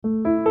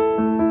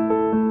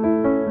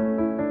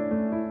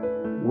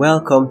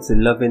Welcome to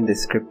Loving the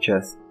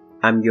Scriptures.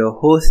 I'm your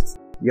host,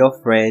 your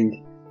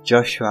friend,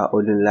 Joshua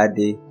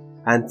Olunlade,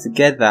 and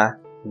together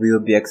we'll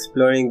be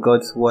exploring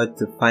God's Word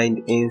to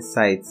find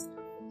insights,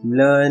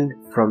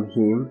 learn from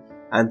Him,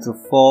 and to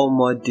fall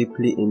more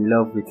deeply in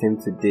love with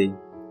Him today.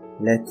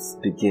 Let's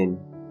begin.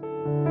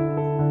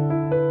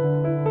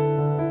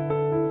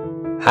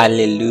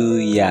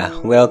 Hallelujah.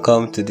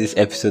 Welcome to this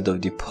episode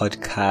of the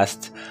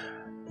podcast.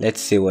 Let's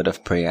say a word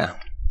of prayer.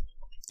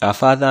 Our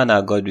Father and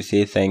our God, we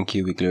say thank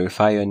you. We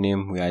glorify your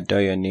name. We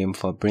adore your name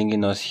for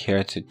bringing us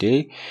here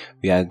today.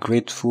 We are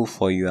grateful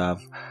for you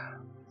have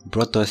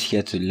brought us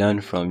here to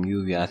learn from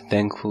you. We are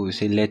thankful. We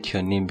say let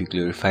your name be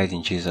glorified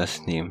in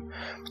Jesus' name.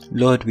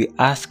 Lord, we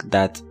ask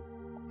that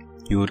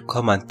you would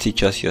come and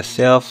teach us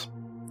yourself.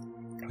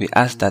 We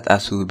ask that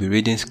as we will be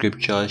reading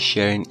scriptures,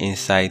 sharing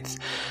insights,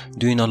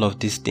 doing all of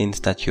these things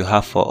that you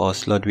have for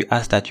us, Lord, we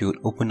ask that you would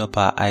open up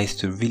our eyes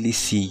to really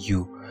see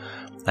you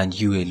and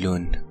you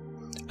alone.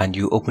 And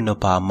you open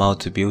up our mouth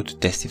to be able to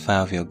testify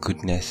of your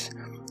goodness.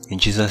 In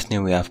Jesus'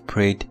 name we have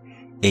prayed.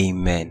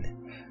 Amen.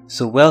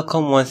 So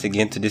welcome once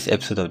again to this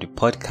episode of the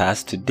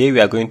podcast. Today we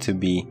are going to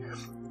be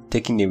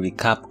taking a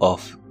recap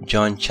of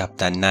John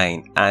chapter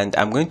 9. And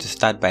I'm going to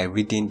start by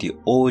reading the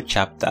old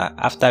chapter.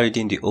 After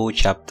reading the old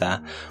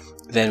chapter,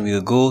 then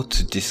we'll go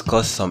to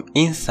discuss some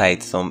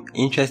insights, some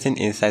interesting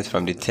insights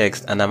from the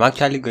text. And I'm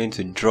actually going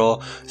to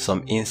draw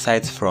some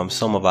insights from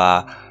some of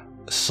our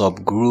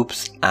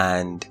subgroups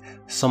and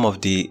some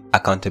of the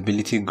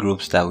accountability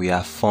groups that we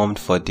have formed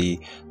for the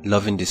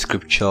Loving the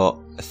Scripture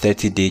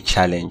 30-day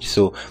challenge.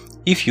 So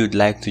if you'd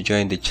like to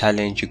join the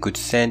challenge, you could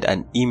send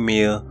an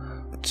email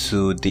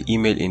to the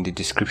email in the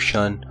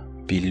description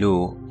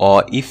below,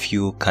 or if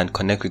you can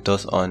connect with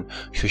us on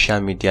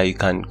social media, you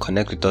can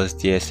connect with us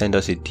there, send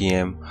us a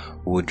DM,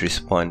 we would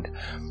respond.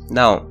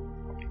 Now,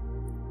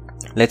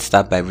 let's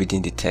start by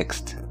reading the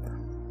text.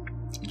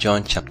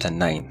 John chapter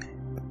 9.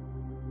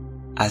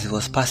 As he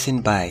was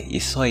passing by, he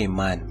saw a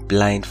man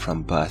blind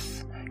from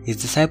birth. His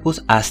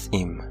disciples asked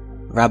him,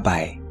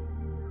 Rabbi,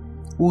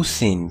 who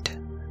sinned,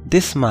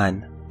 this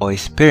man or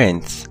his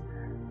parents,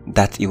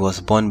 that he was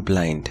born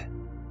blind?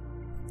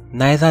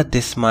 Neither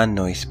this man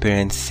nor his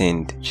parents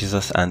sinned,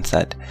 Jesus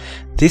answered.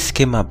 This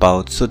came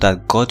about so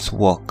that God's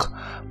work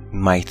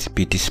might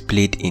be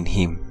displayed in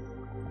him.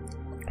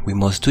 We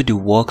must do the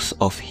works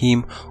of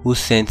him who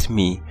sent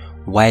me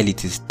while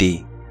it is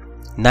day.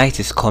 Night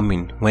is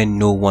coming when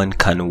no one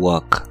can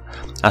work.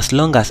 As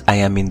long as I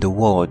am in the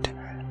world,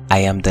 I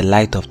am the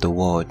light of the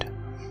world.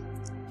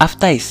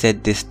 After he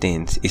said these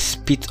things, he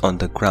spit on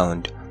the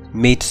ground,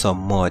 made some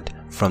mud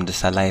from the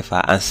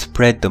saliva, and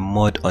spread the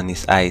mud on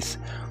his eyes.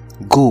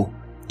 Go,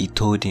 he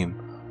told him,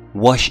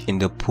 wash in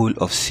the pool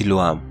of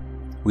Siloam,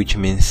 which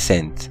means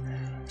sent.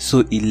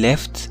 So he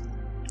left,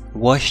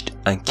 washed,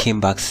 and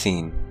came back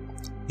seeing.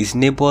 His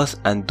neighbors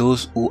and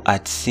those who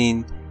had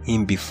seen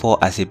him before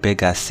as a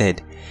beggar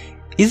said,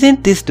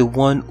 Isn't this the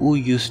one who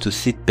used to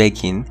sit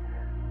begging?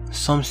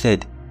 Some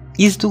said,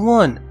 He's the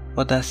one.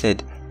 Others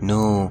said,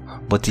 No,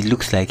 but he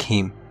looks like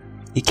him.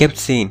 He kept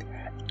saying,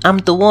 I'm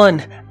the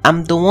one,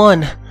 I'm the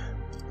one.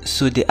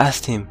 So they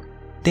asked him,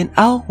 Then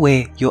how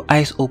were your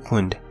eyes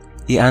opened?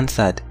 He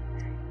answered,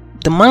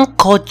 The man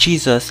called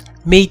Jesus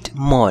made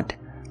mud,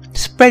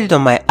 spread it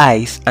on my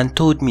eyes, and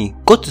told me,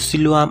 Go to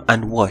Siloam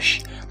and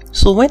wash.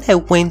 So when I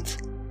went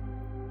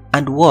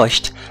and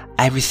washed,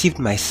 I received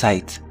my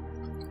sight.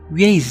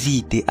 Where is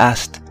he? They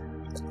asked.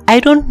 I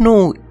don't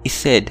know, he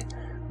said.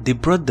 They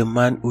brought the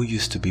man who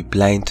used to be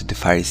blind to the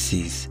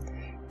Pharisees.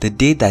 The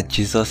day that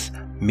Jesus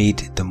made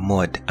the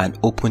mud and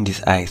opened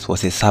his eyes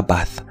was a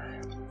Sabbath.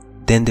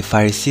 Then the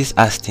Pharisees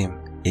asked him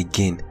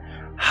again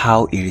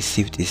how he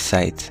received his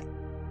sight.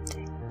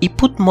 He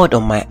put mud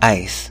on my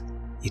eyes,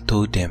 he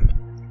told them.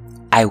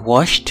 I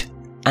washed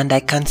and I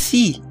can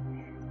see.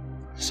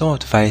 Some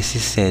of the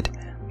Pharisees said,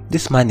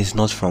 This man is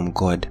not from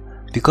God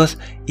because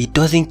he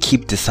doesn't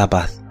keep the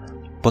Sabbath.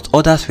 But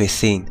others were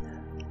saying,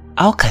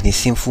 How can a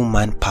sinful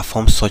man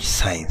perform such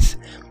signs?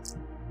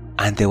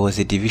 And there was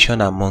a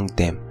division among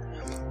them.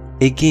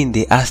 Again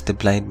they asked the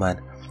blind man,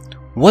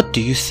 What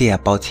do you say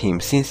about him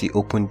since he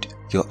opened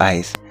your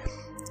eyes?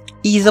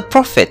 He is a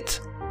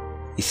prophet,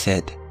 he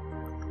said.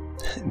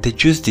 The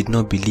Jews did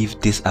not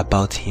believe this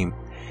about him,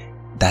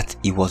 that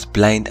he was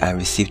blind and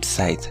received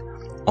sight,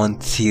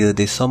 until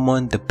they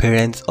summoned the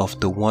parents of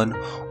the one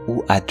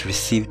who had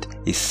received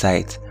his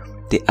sight.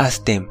 They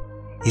asked them,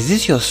 Is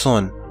this your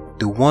son,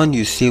 the one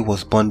you say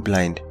was born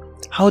blind?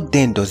 How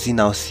then does he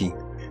now see?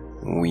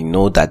 We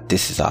know that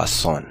this is our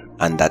son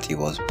and that he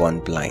was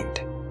born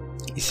blind.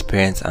 His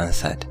parents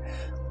answered,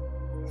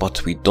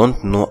 But we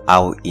don't know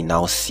how he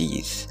now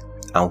sees,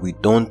 and we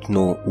don't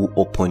know who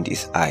opened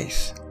his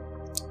eyes.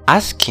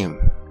 Ask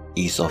him,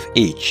 he is of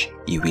age,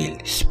 he will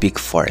speak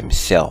for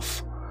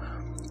himself.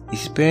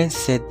 His parents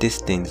said these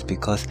things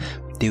because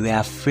they were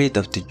afraid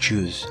of the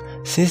Jews,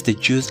 since the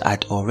Jews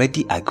had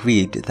already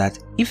agreed that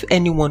if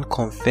anyone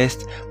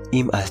confessed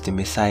him as the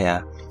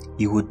Messiah,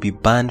 he would be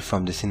banned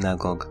from the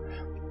synagogue.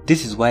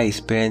 This is why his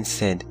parents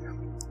said,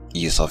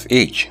 He is of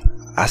age,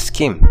 ask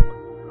him.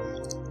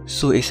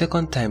 So a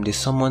second time they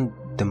summoned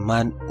the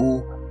man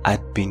who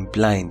had been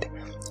blind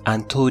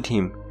and told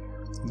him,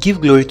 "Give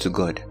glory to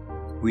God.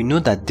 We know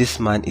that this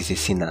man is a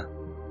sinner."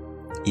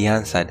 He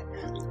answered,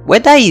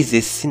 "Whether he is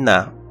a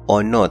sinner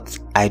or not,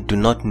 I do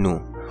not know.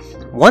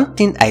 One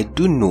thing I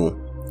do know,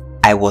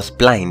 I was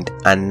blind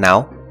and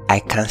now I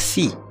can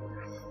see."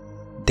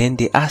 Then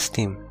they asked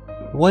him,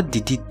 "What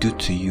did he do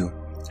to you?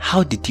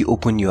 How did he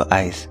open your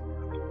eyes?"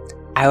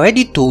 "I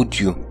already told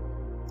you,"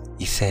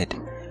 he said,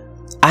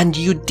 "and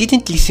you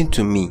didn't listen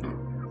to me.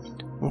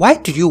 Why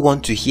do you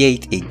want to hear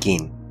it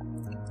again?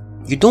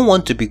 You don't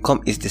want to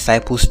become his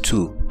disciples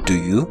too, do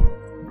you?"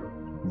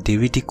 They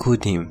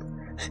ridiculed him.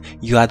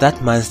 "You are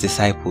that man's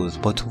disciples,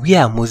 but we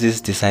are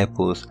Moses'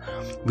 disciples.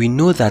 We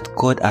know that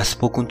God has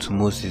spoken to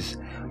Moses,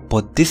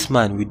 but this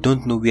man, we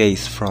don't know where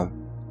he's from."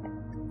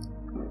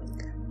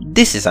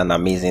 "This is an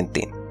amazing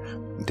thing,"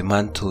 the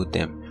man told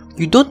them.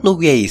 "You don't know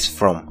where he's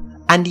from,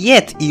 and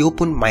yet he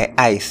opened my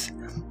eyes.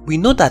 We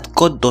know that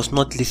God does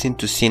not listen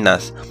to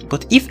sinners,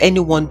 but if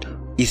anyone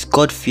is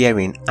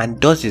God-fearing and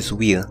does his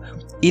will,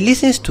 he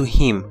listens to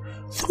him.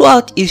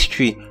 Throughout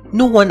history,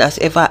 no one has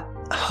ever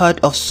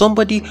heard of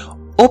somebody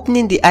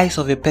opening the eyes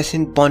of a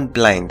person born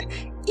blind.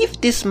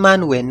 If this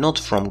man were not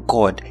from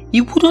God,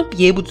 he wouldn't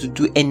be able to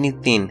do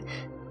anything."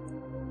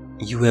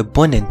 "You were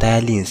born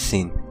entirely in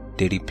sin,"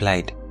 they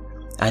replied,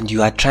 "and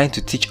you are trying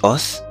to teach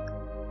us?"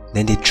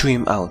 Then they threw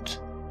him out.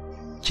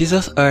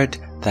 Jesus heard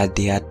that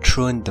they had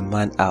thrown the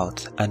man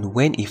out, and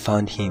when he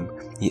found him,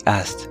 he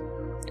asked,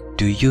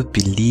 "Do you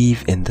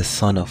believe in the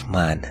Son of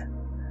Man?"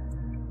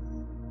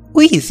 "Who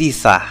is he,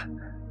 sir,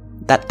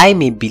 that I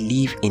may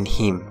believe in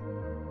him?"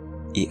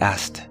 he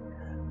asked.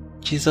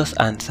 Jesus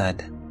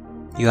answered,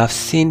 "You have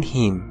seen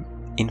him.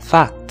 In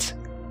fact,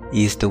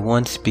 he is the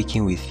one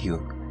speaking with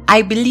you."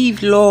 "I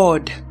believe,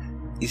 Lord,"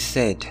 he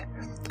said,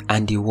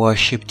 and he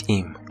worshipped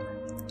him.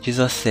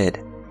 Jesus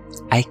said,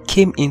 "I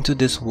came into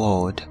this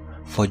world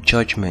for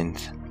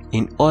judgment,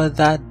 in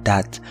order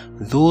that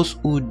those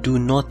who do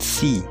not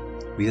see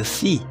will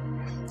see,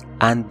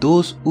 and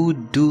those who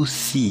do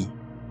see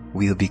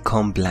will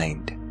become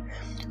blind."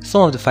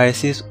 Some of the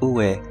Pharisees who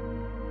were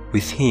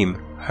with him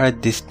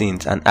heard these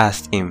things and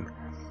asked him,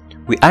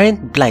 "We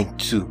aren't blind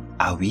too,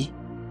 are we?"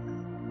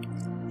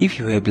 "If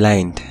you were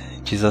blind,"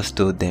 Jesus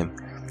told them,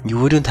 "you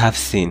wouldn't have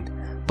sin.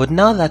 But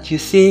now that you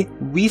say,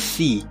 'we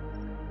see,'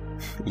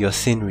 your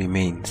sin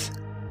remains."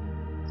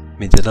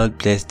 May the Lord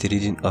bless the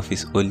reading of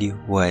His holy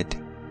word.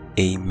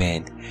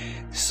 Amen.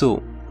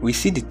 So, we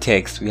see the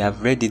text, we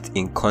have read it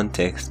in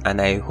context,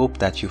 and I hope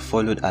that you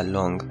followed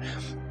along.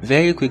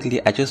 Very quickly,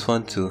 I just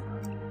want to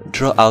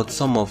draw out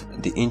some of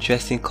the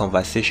interesting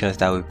conversations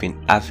that we've been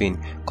having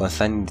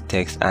concerning the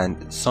text, and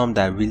some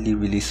that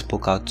really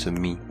spoke out to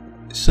me.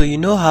 So you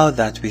know how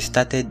that we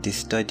started the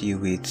study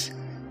with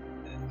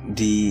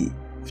the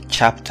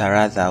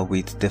chapter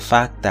with the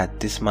fact that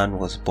this man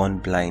was born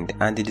blind,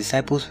 and the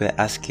disciples were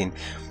asking,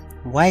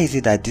 why is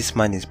it that this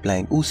man is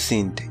blind? Who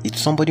sinned?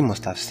 Somebody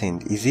must have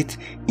sinned. Is it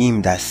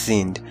him that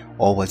sinned,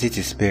 or was it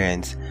his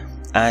parents?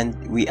 And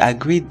we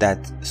agreed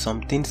that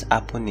some things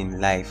happen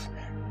in life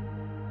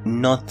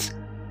not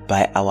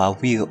by our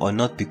will, or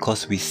not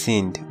because we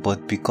sinned,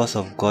 but because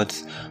of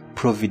God's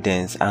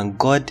providence. And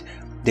God,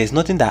 there's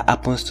nothing that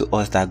happens to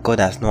us that God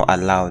has not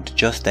allowed,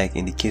 just like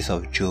in the case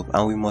of Job.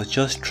 And we must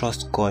just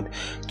trust God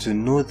to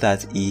know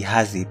that He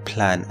has a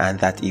plan and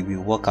that He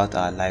will work out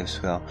our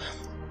lives well.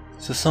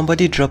 So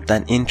somebody dropped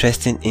an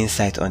interesting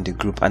insight on the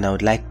group, and I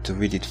would like to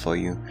read it for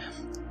you.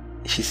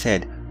 She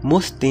said,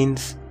 most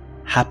things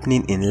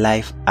happening in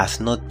life has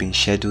not been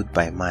scheduled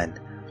by man,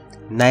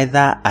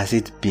 neither has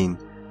it been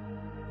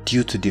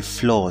due to the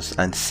flaws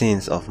and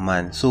sins of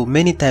man. So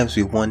many times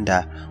we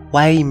wonder,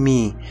 why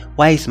me?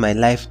 Why is my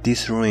life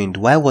this ruined?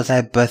 Why was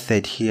I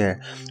birthed here?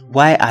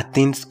 Why are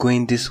things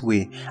going this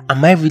way?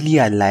 Am I really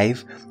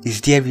alive? Is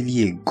there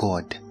really a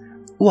God?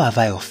 Who have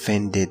I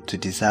offended to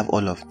deserve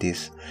all of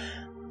this?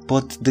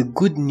 But the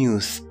good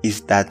news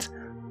is that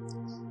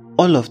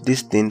all of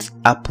these things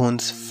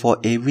happens for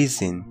a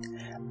reason,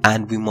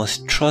 and we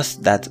must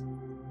trust that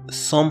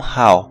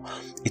somehow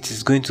it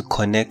is going to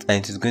connect,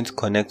 and it is going to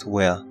connect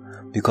well,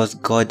 because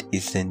God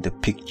is in the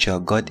picture.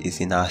 God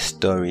is in our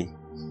story.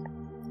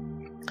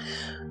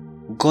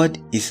 God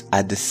is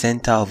at the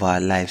center of our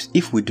lives.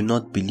 If we do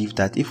not believe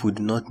that, if we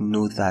do not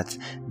know that,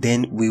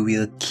 then we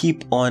will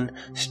keep on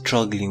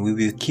struggling. We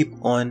will keep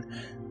on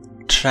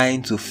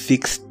trying to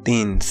fix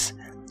things,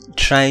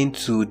 trying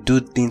to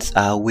do things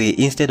our way,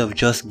 instead of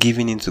just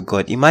giving in to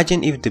God.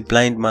 Imagine if the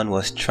blind man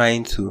was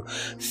trying to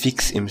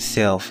fix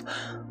himself.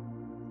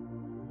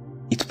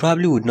 It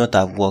probably would not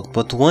have worked.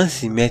 But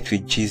once he met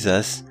with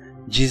Jesus,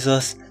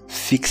 Jesus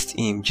fixed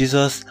him.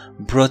 Jesus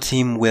brought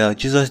him well.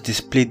 Jesus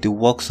displayed the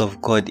works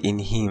of God in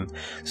him.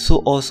 So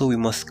also we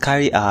must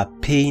carry our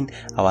pain,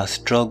 our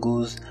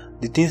struggles,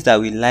 the things that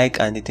we like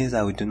and the things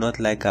that we do not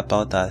like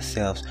about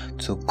ourselves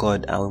to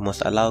God, and we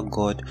must allow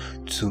God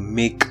to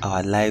make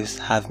our lives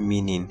have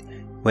meaning,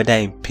 whether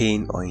in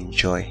pain or in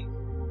joy.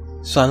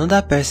 So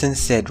another person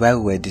said, while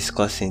we were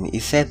discussing, he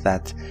said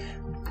that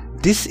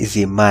this is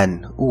a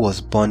man who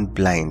was born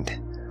blind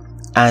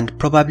and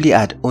probably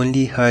had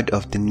only heard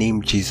of the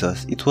name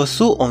Jesus. It was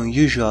so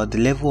unusual, the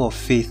level of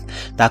faith,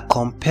 that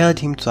compelled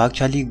him to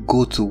actually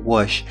go to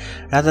wash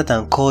rather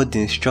than call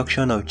the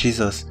instruction of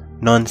Jesus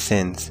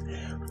nonsense.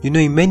 You know,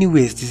 in many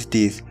ways these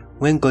days,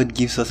 when God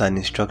gives us an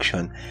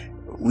instruction,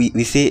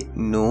 we say,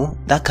 no,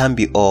 that can't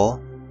be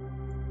all.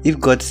 If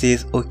God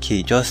says,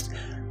 okay, just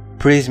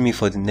praise me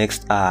for the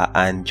next hour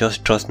and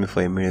just trust me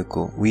for a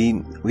miracle,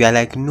 we are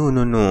like,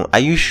 no, are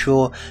you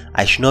sure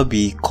I should not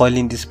be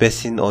calling this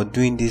person or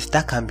doing this?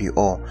 That can't be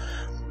all.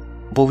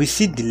 But we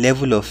see the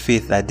level of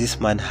faith that this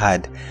man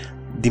had.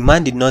 The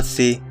man did not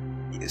say,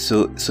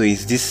 so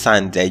is this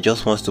sand that he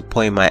just wants to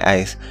pour in my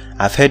eyes?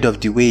 I've heard of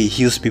the way he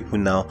heals people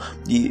now.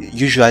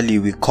 Usually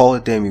we call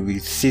them, we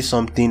say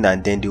something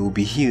and then they will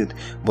be healed.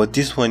 But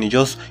this one, he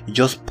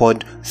just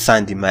poured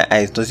sand in my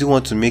eyes. Does he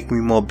want to make me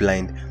more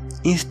blind?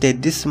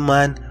 Instead, this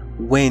man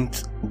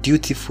went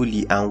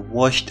dutifully and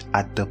washed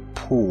at the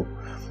pool.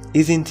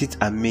 Isn't it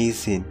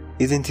amazing?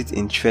 Isn't it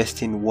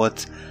interesting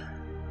what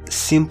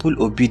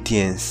simple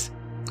obedience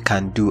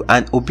can do?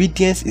 And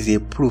obedience is a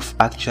proof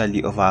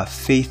actually of our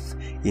faith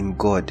in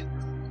God.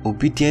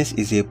 Obedience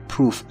is a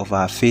proof of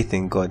our faith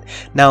in God.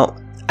 Now,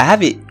 I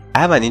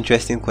have an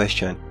interesting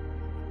question.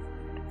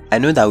 I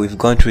know that we've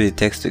gone through the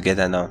text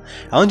together now.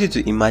 I want you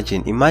to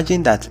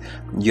imagine that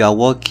you are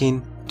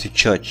walking to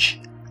church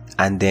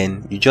and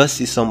then you just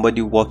see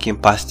somebody walking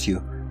past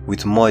you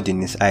with mud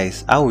in his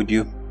eyes. How would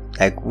you,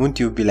 wouldn't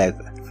you be like,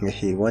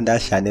 hey,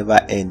 wonders shall never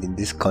end in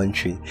this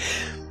country?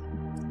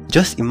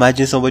 Just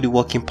imagine somebody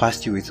walking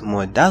past you with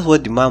mud. That's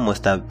what the man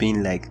must have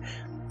been like.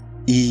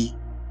 He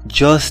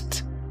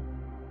just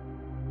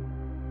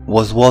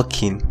was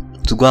walking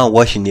to go and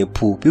wash in a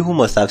pool. People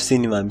must have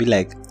seen him and be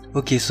like,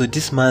 okay, so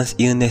this man's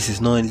illness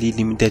is not only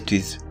limited to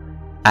his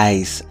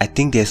eyes. I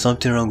think there's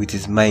something wrong with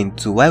his mind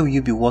too. Why will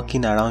you be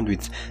walking around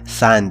with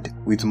sand,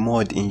 with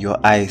mud in your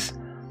eyes?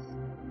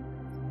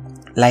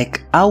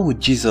 Like, how would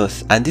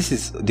Jesus, and this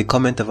is the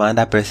comment of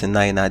another person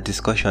now in our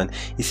discussion,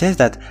 he says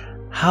that,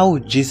 how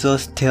would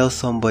Jesus tell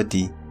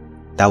somebody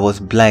that was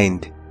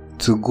blind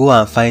to go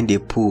and find a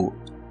pool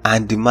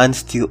and the man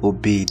still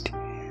obeyed?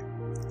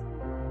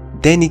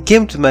 Then it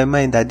came to my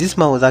mind that this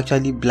man was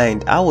actually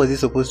blind. How was he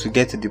supposed to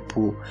get to the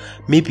pool?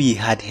 Maybe he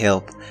had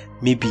help,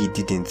 maybe he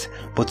didn't.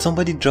 But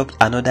somebody dropped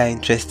another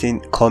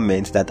interesting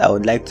comment that I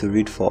would like to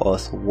read for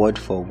us word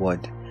for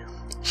word.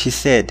 She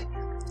said,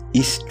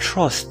 his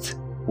trust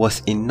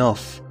was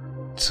enough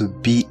to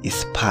be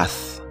his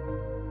path,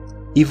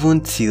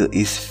 even till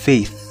his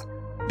faith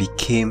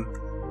became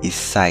his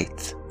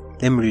sight.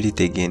 Let me read it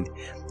again.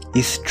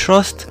 His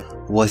trust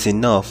was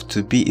enough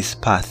to be his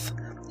path,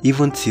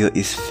 even till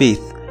his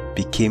faith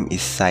became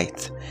his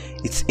sight.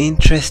 It's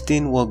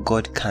interesting what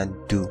God can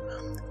do,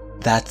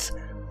 that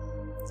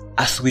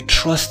as we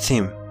trust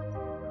him,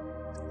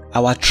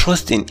 our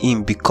trust in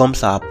him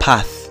becomes our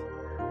path.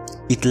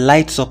 It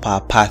lights up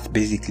our path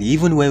basically.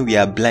 Even when we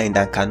are blind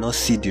and cannot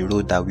see the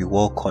road that we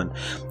walk on,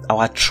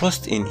 our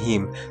trust in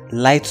him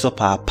lights up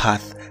our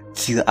path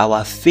till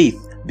our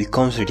faith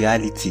becomes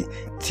reality,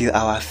 till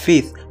our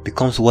faith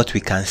becomes what we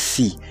can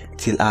see,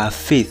 till our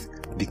faith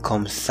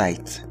becomes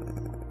sight.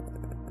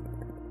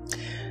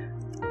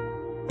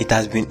 It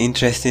has been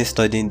interesting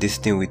studying this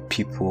thing with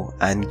people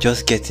and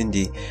just getting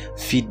the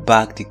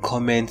feedback, the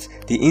comments,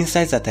 the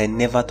insights that I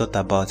never thought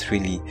about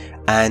really.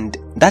 And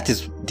that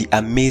is the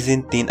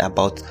amazing thing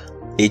about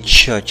a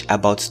church,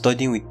 about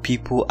studying with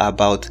people,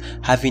 about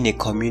having a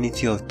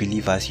community of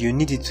believers. You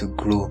need it to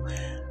grow.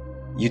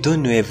 You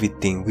don't know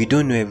everything. We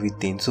don't know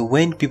everything. So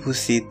when people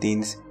say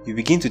things, you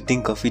begin to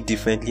think of it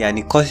differently and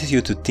it causes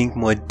you to think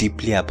more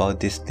deeply about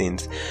these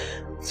things.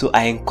 So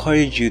I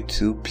encourage you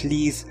to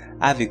please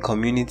have a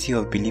community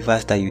of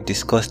believers that you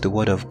discuss the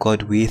word of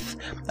God with.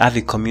 Have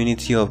a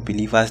community of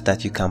believers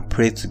that you can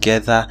pray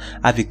together.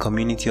 Have a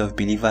community of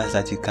believers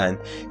that you can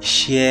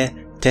share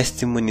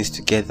testimonies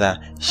together,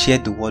 share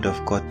the word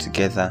of God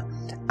together.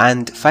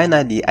 And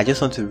finally, I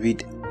just want to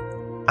read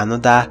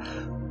another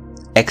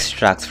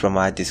extract from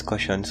our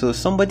discussion. So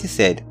somebody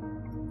said,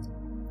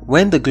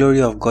 when the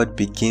glory of God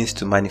begins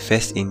to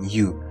manifest in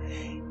you,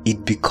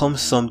 it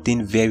becomes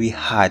something very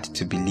hard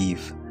to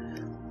believe.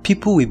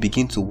 People will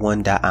begin to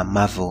wonder and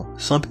marvel.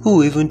 Some people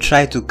will even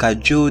try to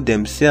cajole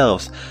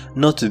themselves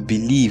not to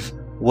believe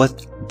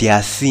what they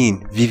are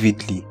seeing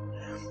vividly.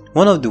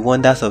 One of the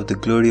wonders of the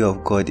glory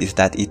of God is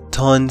that it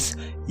turns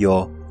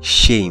your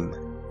shame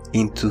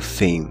into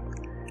fame.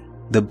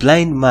 The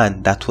blind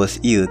man that was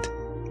healed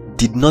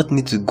did not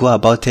need to go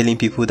about telling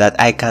people that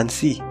I can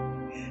see.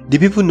 The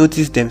people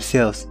noticed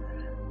themselves.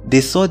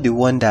 They saw the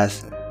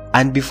wonders,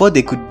 and before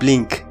they could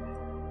blink,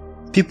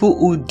 people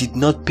who did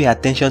not pay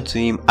attention to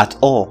him at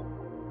all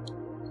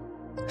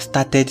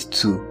started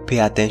to pay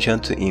attention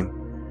to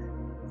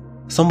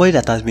him. Somebody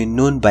that has been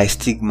known by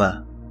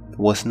stigma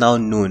was now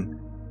known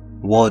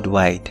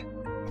worldwide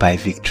by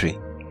victory.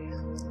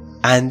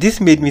 And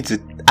this made me to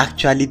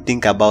actually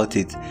think about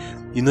it.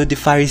 You know, the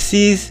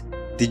Pharisees,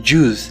 the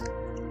Jews,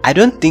 I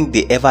don't think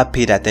they ever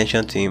paid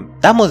attention to him.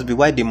 That must be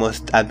why they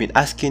must have been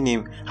asking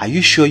him, are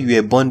you sure you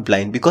were born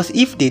blind? Because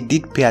if they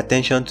did pay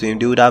attention to him,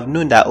 they would have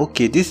known that,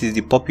 okay, this is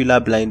the popular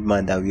blind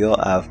man that we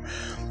all have.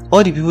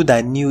 All the people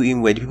that knew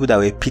him were the people that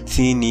were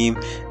pitying him,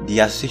 the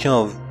association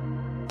of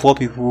poor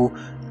people,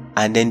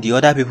 and then the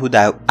other people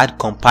that had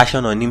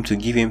compassion on him to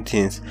give him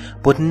things.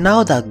 But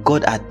now that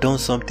God had done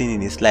something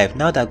in his life,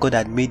 now that God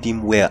had made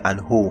him well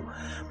and whole,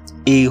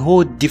 a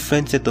whole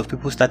different set of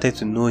people started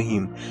to know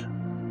him.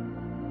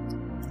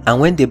 And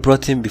when they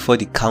brought him before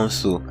the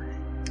council,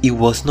 he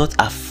was not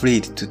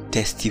afraid to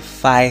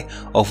testify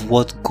of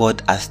what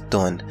God has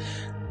done.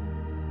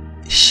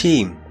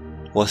 Shame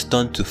was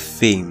turned to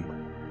fame,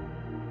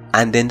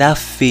 and then that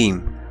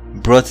fame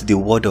brought the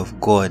word of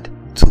God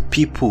to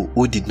people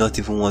who did not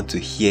even want to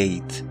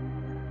hear it.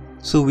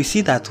 So we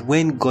see that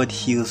when God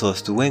heals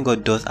us, when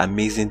God does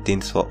amazing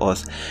things for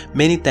us,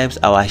 many times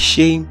our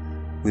shame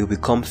will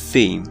become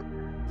fame,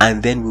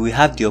 and then we will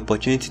have the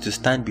opportunity to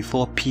stand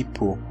before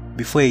people,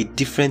 before a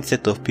different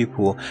set of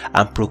people,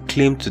 and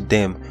proclaim to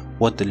them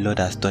what the Lord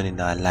has done in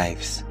our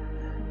lives.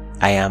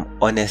 I am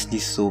honestly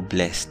so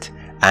blessed,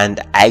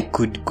 and I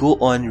could go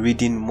on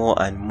reading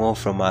more and more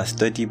from our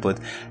study, but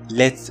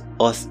let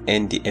us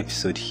end the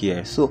episode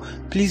here. So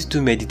please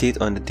do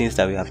meditate on the things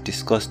that we have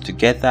discussed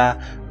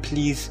together.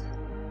 Please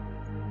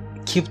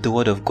keep the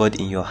word of God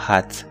in your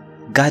heart.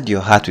 Guard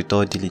your heart with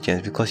all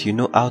diligence, because you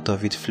know out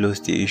of it flows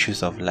the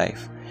issues of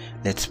life.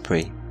 Let's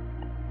pray.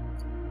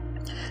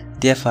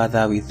 Dear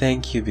Father, we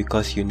thank you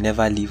because you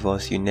never leave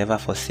us, you never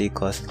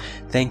forsake us.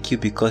 Thank you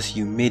because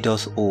you made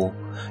us whole.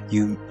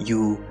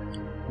 You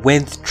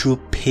went through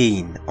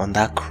pain on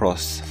that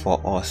cross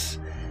for us.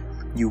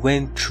 You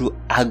went through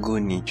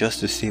agony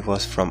just to save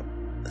us from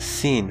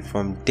sin,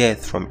 from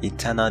death, from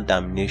eternal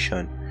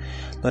damnation.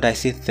 Lord, I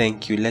say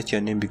thank you. Let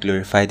your name be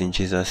glorified in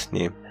Jesus'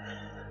 name.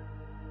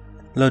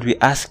 Lord, we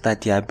ask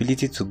that the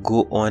ability to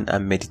go on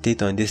and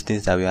meditate on these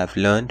things that we have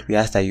learned, we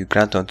ask that you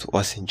grant unto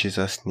us in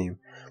Jesus' name.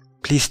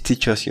 Please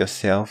teach us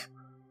yourself.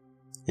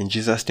 In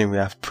Jesus' name we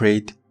have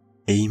prayed.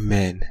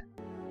 Amen.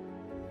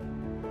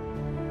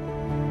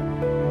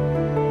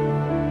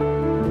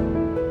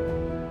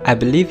 I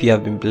believe you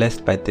have been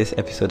blessed by this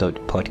episode of the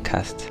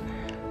podcast.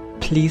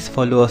 Please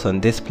follow us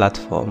on this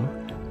platform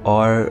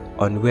or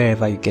on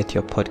wherever you get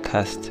your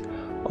podcast.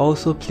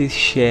 Also, please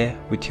share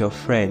with your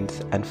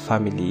friends and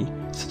family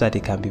so that they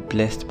can be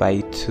blessed by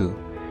it too.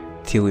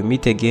 Till we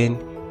meet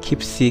again,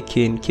 keep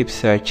seeking, keep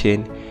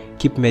searching,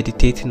 keep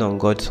meditating on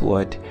God's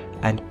word,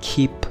 and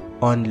keep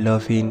on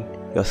loving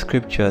your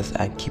scriptures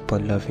and keep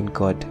on loving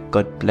God.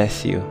 God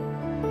bless you.